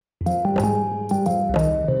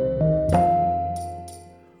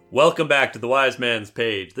Welcome back to The Wise Man's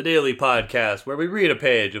Page, the daily podcast where we read a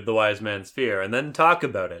page of The Wise Man's Fear and then talk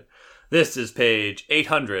about it. This is page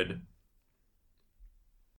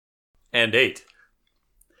 808.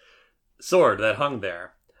 Sword that hung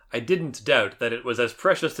there. I didn't doubt that it was as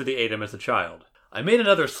precious to the Adem as a child. I made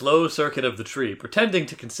another slow circuit of the tree, pretending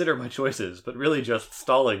to consider my choices, but really just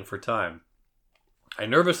stalling for time. I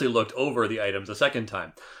nervously looked over the items a second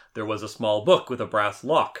time. There was a small book with a brass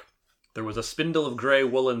lock. There was a spindle of grey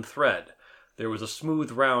woolen thread. There was a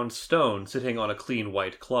smooth round stone sitting on a clean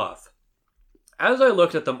white cloth. As I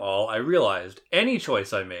looked at them all, I realized any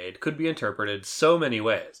choice I made could be interpreted so many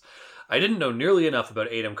ways. I didn't know nearly enough about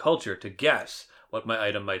Adem culture to guess what my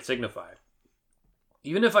item might signify.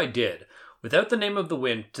 Even if I did, without the name of the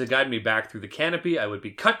wind to guide me back through the canopy, I would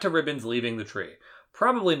be cut to ribbons leaving the tree.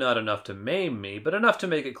 Probably not enough to maim me, but enough to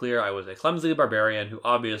make it clear I was a clumsy barbarian who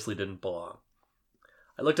obviously didn't belong.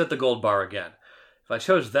 I looked at the gold bar again. If I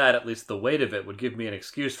chose that, at least the weight of it would give me an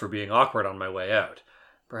excuse for being awkward on my way out.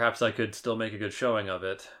 Perhaps I could still make a good showing of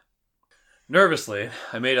it. Nervously,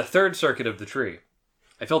 I made a third circuit of the tree.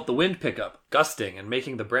 I felt the wind pick up, gusting and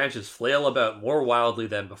making the branches flail about more wildly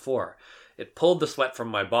than before. It pulled the sweat from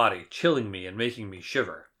my body, chilling me and making me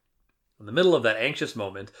shiver. In the middle of that anxious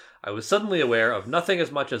moment, I was suddenly aware of nothing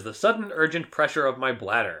as much as the sudden urgent pressure of my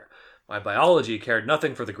bladder. My biology cared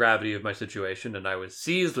nothing for the gravity of my situation, and I was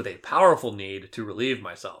seized with a powerful need to relieve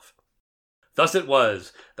myself. Thus it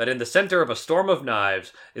was that in the center of a storm of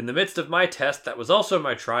knives, in the midst of my test that was also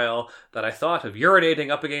my trial, that I thought of urinating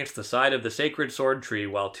up against the side of the sacred sword tree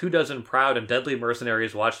while 24 proud and deadly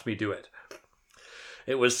mercenaries watched me do it.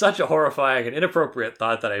 It was such a horrifying and inappropriate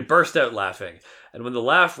thought that I burst out laughing, and when the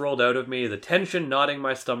laugh rolled out of me, the tension knotting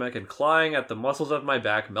my stomach and clawing at the muscles of my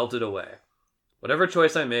back melted away. Whatever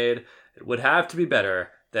choice I made, it would have to be better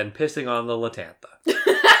than pissing on the Latantha.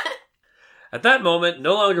 At that moment,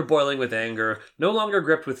 no longer boiling with anger, no longer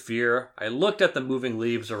gripped with fear, I looked at the moving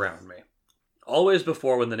leaves around me. Always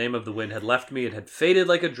before, when the name of the wind had left me, it had faded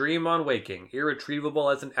like a dream on waking, irretrievable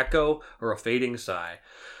as an echo or a fading sigh.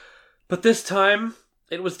 But this time,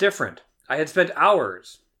 it was different. I had spent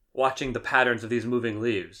hours watching the patterns of these moving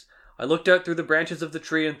leaves. I looked out through the branches of the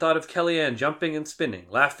tree and thought of Kellyanne jumping and spinning,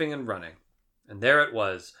 laughing and running. And there it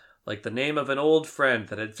was, like the name of an old friend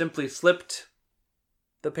that had simply slipped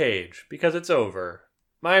the page, because it's over.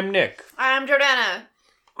 I'm Nick. I'm Jordana.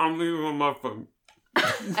 I'm eating a muffin.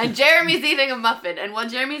 And Jeremy's eating a muffin. And while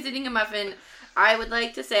Jeremy's eating a muffin, I would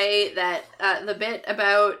like to say that the bit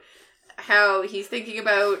about how he's thinking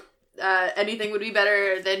about anything would be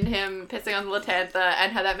better than him pissing on the Latantha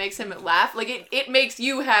and how that makes him laugh, like it makes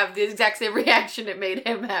you have the exact same reaction it made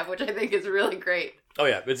him have, which I think is really great. Oh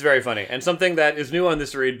yeah, it's very funny. And something that is new on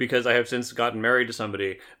this read, because I have since gotten married to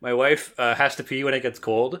somebody, my wife has to pee when it gets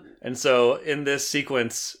cold. And so in this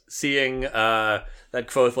sequence, seeing that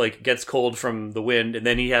Kvothe gets cold from the wind and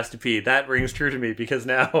then he has to pee, that rings true to me, because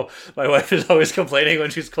now my wife is always complaining when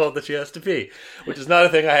she's cold that she has to pee, which is not a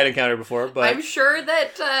thing I had encountered before. But I'm sure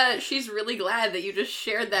that she's really glad that you just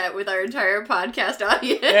shared that with our entire podcast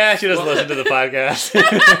audience. Yeah, she doesn't listen to the podcast.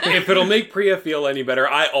 If it'll make Priya feel any better,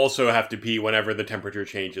 I also have to pee whenever the temperature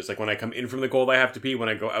changes. Like when I come in from the cold, I have to pee. When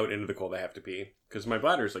I go out into the cold, I have to pee. Because my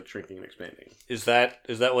bladder is shrinking and expanding. Is that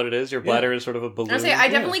what it is? Your bladder is sort of a balloon? I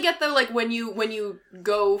definitely get the, when you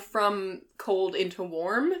go from cold into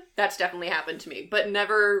warm, that's definitely happened to me. But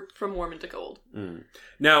never from warm into cold. Mm.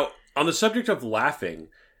 Now, on the subject of laughing,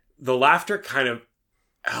 the laughter kind of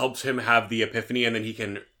helps him have the epiphany, and then he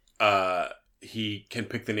can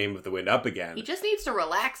pick the name of the wind up again. He just needs to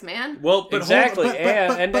relax, man. Well, but exactly.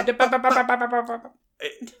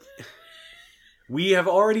 We have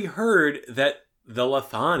already heard that the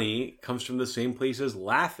Lethani comes from the same place as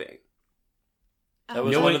laughing. That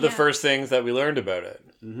was one of the first things that we learned about it.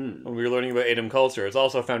 Mm-hmm. When we were learning about Adem culture. It's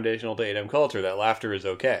also foundational to Adem culture that laughter is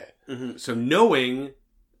okay. Mm-hmm. So knowing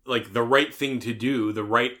the right thing to do, the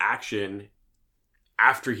right action,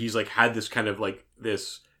 after he's had this kind of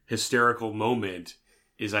this hysterical moment,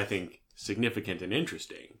 is, I think, significant and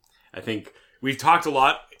interesting. I think we've talked a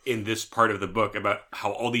lot in this part of the book about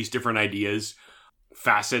how all these different ideas,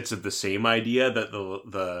 facets of the same idea, that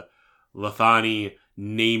the Lethani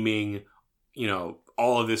naming,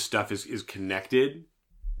 all of this stuff is connected.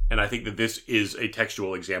 And I think that this is a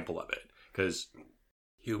textual example of it. Because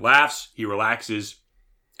he laughs, he relaxes,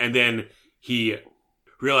 and then he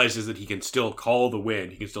realizes that he can still call the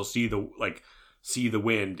wind. He can still see the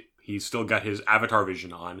wind. He's still got his avatar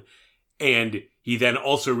vision on. And he then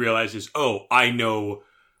also realizes, oh, I know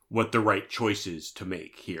what the right choices to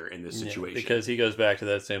make here in this situation. Because he goes back to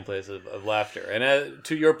that same place of laughter. And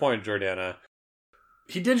to your point, Jordana,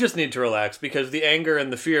 He did just need to relax because the anger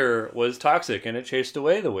and the fear was toxic and it chased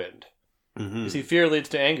away the wind. Mm-hmm. You see, fear leads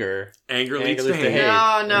to anger. Anger leads to hate.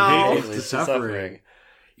 No, no. Hate leads to suffering.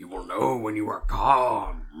 You will know when you are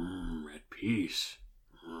calm, at peace.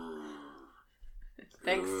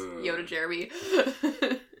 Thanks, Yoda Jeremy.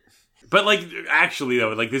 But like, actually though,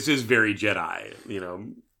 like this is very Jedi. You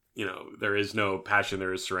know, there is no passion,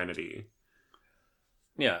 there is serenity.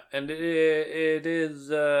 Yeah, and it is.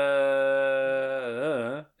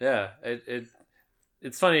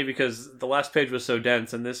 It's funny because the last page was so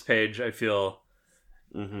dense, and this page I feel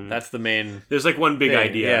that's the main. There's like one big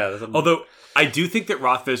idea. Yeah, although I do think that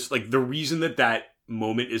Rothfuss, like the reason that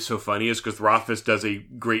moment is so funny is because Rothfuss does a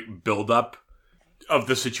great build up of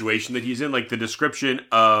the situation that he's in. Like the description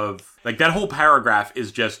of like that whole paragraph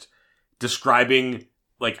is just describing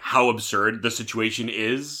like how absurd the situation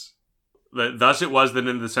is. Thus it was that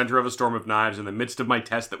in the center of a storm of knives, in the midst of my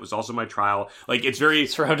test that was also my trial. Like, it's very...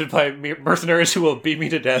 Surrounded by mercenaries who will beat me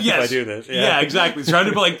to death if I do this. Yeah, exactly.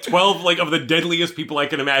 Surrounded by, like, 12, like, of the deadliest people I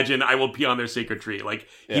can imagine, I will pee on their sacred tree. Like,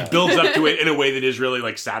 he builds up to it in a way that is really,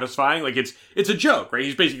 like, satisfying. Like, it's a joke, right?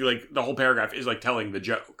 He's basically, like, the whole paragraph is, like, telling the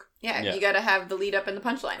joke. Yeah, you gotta have the lead up and the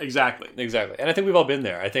punchline. Exactly. And I think we've all been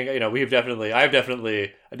there. I think, I do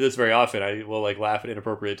this very often. I will like laugh at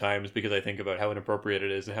inappropriate times because I think about how inappropriate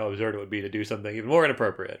it is and how absurd it would be to do something even more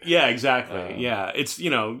inappropriate. Yeah, exactly. It's,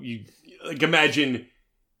 you like imagine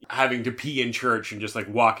having to pee in church and just like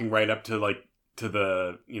walking right up to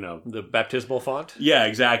the, the baptismal font. Yeah,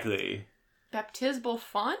 exactly. Baptismal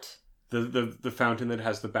font? The fountain that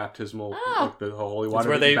has the baptismal, like the holy water.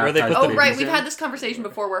 Where they put the right. We've had this conversation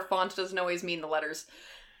before where font doesn't always mean the letters.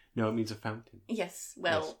 No, it means a fountain. Yes.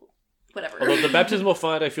 Well, whatever. Although the baptismal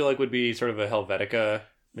font, I feel like would be sort of a Helvetica,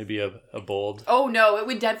 maybe a bold. Oh no, it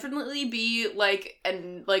would definitely be like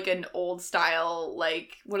an old style,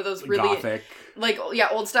 like one of those really Gothic,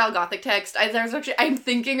 old style Gothic text. I'm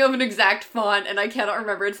thinking of an exact font and I cannot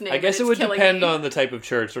remember its name. I guess it would depend on the type of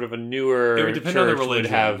church. Sort of a newer. It would depend on the religion.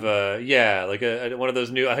 Would have one of those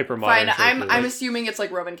new hyper modern. Fine, I'm assuming it's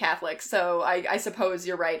like Roman Catholic, so I suppose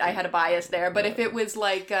you're right. I had a bias there, but if it was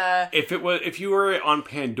like if you were on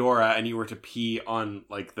Pandora and you were to pee on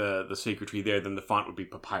like the sacred tree there, then the font would be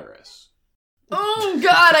papyrus. Oh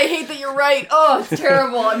God, I hate that you're right. Oh, it's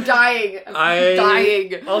terrible. I'm dying. I'm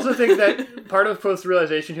dying. I also think that part of Quothe's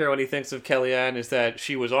realization here when he thinks of Kellyanne is that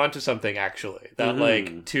she was onto something actually. That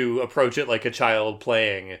like to approach it like a child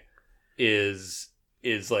playing is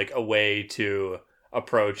like a way to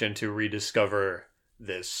approach and to rediscover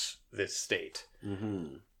this state.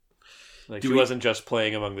 Mm-hmm. Like she wasn't just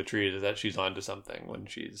playing among the trees, that she's onto something when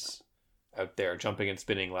she's out there jumping and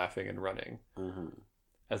spinning, laughing and running. Mm-hmm.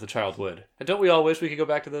 As a child would. And don't we all wish we could go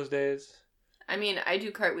back to those days? I mean, I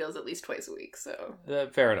do cartwheels at least twice a week, so...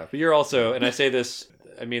 fair enough. But you're also, and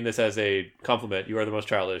I mean this as a compliment, you are the most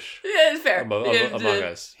childish it's fair. among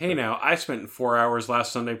us. Hey now, I spent 4 hours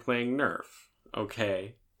last Sunday playing Nerf.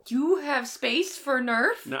 Okay. You have space for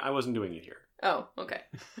Nerf? No, I wasn't doing it here. Oh, okay.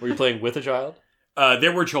 Were you playing with a child?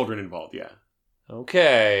 There were children involved, yeah.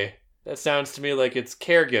 Okay. That sounds to me like it's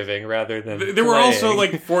caregiving rather than There were also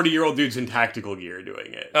like 40-year-old dudes in tactical gear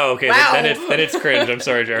doing it. Oh, okay. Wow. Then it's cringe. I'm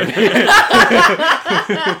sorry, Jeremy.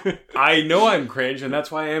 I know I'm cringe, and that's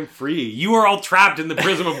why I am free. You are all trapped in the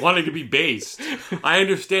prism of wanting to be based. I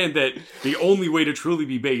understand that the only way to truly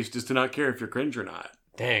be based is to not care if you're cringe or not.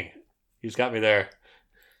 Dang. You just got me there.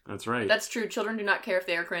 That's right. That's true. Children do not care if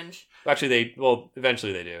they are cringe. Actually,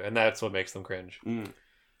 eventually they do, and that's what makes them cringe. Mm.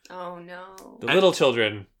 Oh, no. The little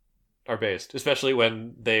children are based, especially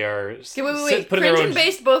when they are wait. Cringe and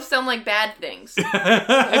based both sound like bad things.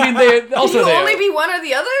 I mean, they also Can you only be one or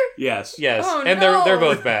the other? Yes. Oh, and no. they're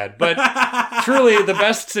both bad. But truly, the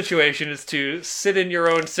best situation is to sit in your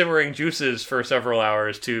own simmering juices for several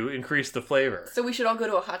hours to increase the flavor. So we should all go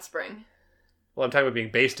to a hot spring. Well, I'm talking about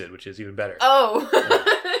being basted, which is even better. Oh.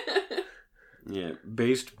 Yeah,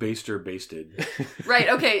 baster, basted. Right.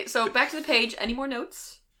 Okay. So back to the page. Any more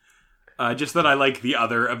notes? Just that I like the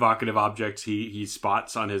other evocative objects he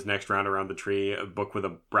spots on his next round around the tree. A book with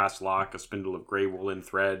a brass lock, a spindle of grey woolen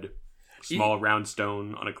thread, a small round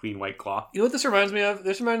stone on a clean white cloth. You know what this reminds me of?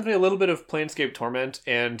 This reminds me a little bit of Planescape Torment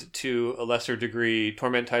and, to a lesser degree,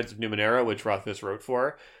 Torment Tides of Numenera, which Rothfuss wrote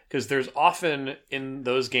for. Because there's often, in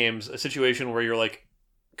those games, a situation where you're, like,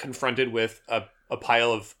 confronted with a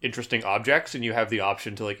pile of interesting objects, and you have the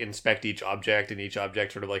option to like inspect each object, and each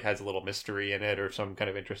object sort of like has a little mystery in it or some kind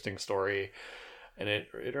of interesting story, and it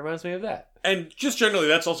reminds me of that. And just generally,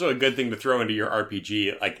 that's also a good thing to throw into your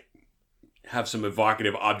RPG. Like, have some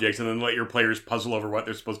evocative objects and then let your players puzzle over what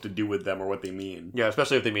they're supposed to do with them or what they mean. Yeah,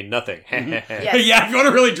 especially if they mean nothing. Yes. Yeah, if you want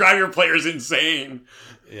to really drive your players insane.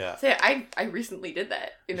 Yeah. So I recently did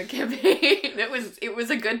that in a campaign. It was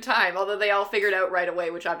a good time, although they all figured out right away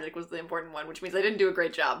which object was the important one, which means I didn't do a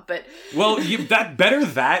great job. But well, better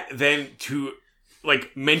that than to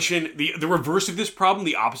like mention the reverse of this problem.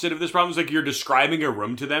 The opposite of this problem is like you're describing a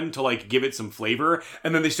room to them to like give it some flavor,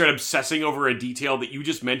 and then they start obsessing over a detail that you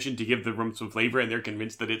just mentioned to give the room some flavor, and they're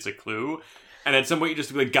convinced that it's a clue. And at some point, you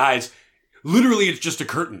just be like, guys, literally, it's just a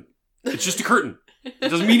curtain. It's just a curtain. It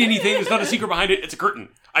doesn't mean anything. There's not a secret behind it. It's a curtain.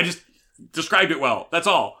 I just described it well. That's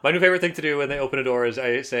all. My new favorite thing to do when they open a door is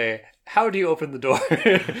I say, how do you open the door?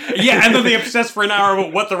 Yeah, and then they obsess for an hour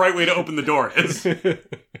about what the right way to open the door is.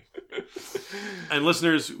 And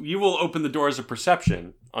listeners, you will open the doors of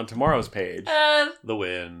perception on tomorrow's page. The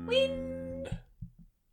win.